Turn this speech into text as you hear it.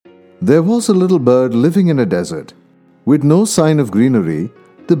There was a little bird living in a desert. With no sign of greenery,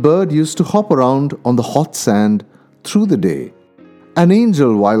 the bird used to hop around on the hot sand through the day. An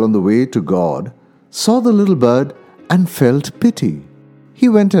angel, while on the way to God, saw the little bird and felt pity. He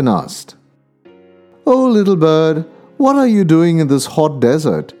went and asked, "Oh, little bird, what are you doing in this hot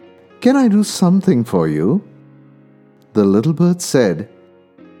desert? Can I do something for you?" The little bird said,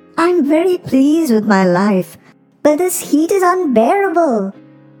 "I'm very pleased with my life, but this heat is unbearable.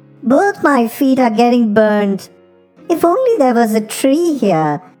 Both my feet are getting burned. If only there was a tree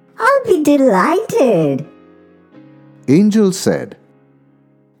here, I'll be delighted." Angel said,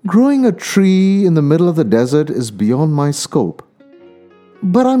 "Growing a tree in the middle of the desert is beyond my scope.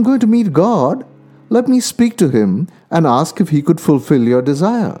 But I'm going to meet God. Let me speak to him and ask if he could fulfill your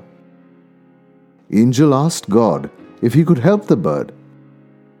desire." Angel asked God if he could help the bird.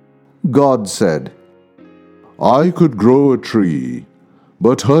 God said, "I could grow a tree,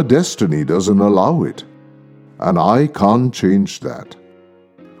 but her destiny doesn't allow it, and I can't change that.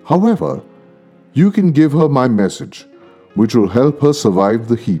 However, you can give her my message, which will help her survive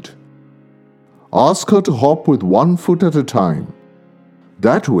the heat. Ask her to hop with one foot at a time.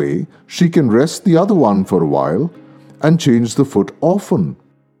 That way, she can rest the other one for a while and change the foot often.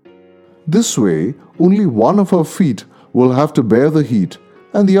 This way, only one of her feet will have to bear the heat,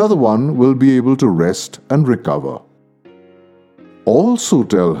 and the other one will be able to rest and recover. Also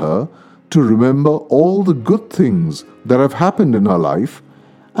tell her to remember all the good things that have happened in her life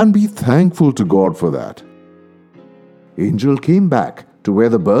and be thankful to God for that." Angel came back to where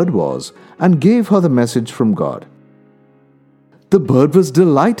the bird was and gave her the message from God. The bird was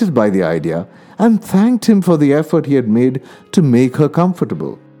delighted by the idea and thanked him for the effort he had made to make her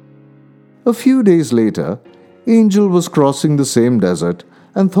comfortable. A few days later, Angel was crossing the same desert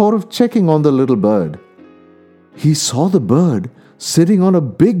and thought of checking on the little bird. He saw the bird sitting on a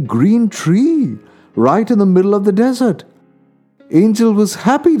big green tree right in the middle of the desert. Angel was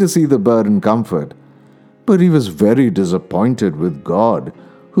happy to see the bird in comfort, but he was very disappointed with God,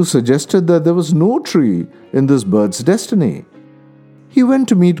 who suggested that there was no tree in this bird's destiny. He went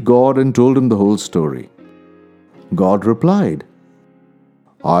to meet God and told him the whole story. God replied,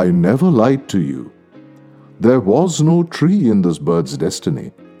 "I never lied to you. There was no tree in this bird's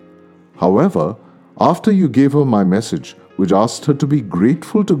destiny. However, after you gave her my message, which asked her to be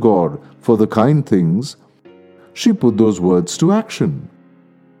grateful to God for the kind things, she put those words to action.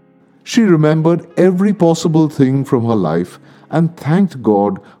 She remembered every possible thing from her life and thanked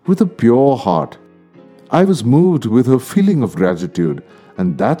God with a pure heart. I was moved with her feeling of gratitude,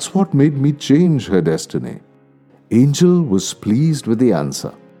 and that's what made me change her destiny." Angel was pleased with the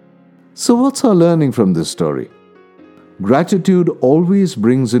answer. So what's our learning from this story? Gratitude always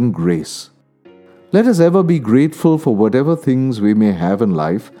brings in grace. Let us ever be grateful for whatever things we may have in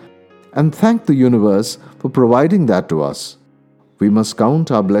life and thank the universe for providing that to us. We must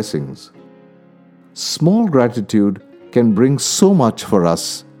count our blessings. Small gratitude can bring so much for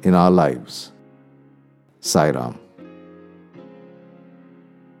us in our lives. Sai Ram.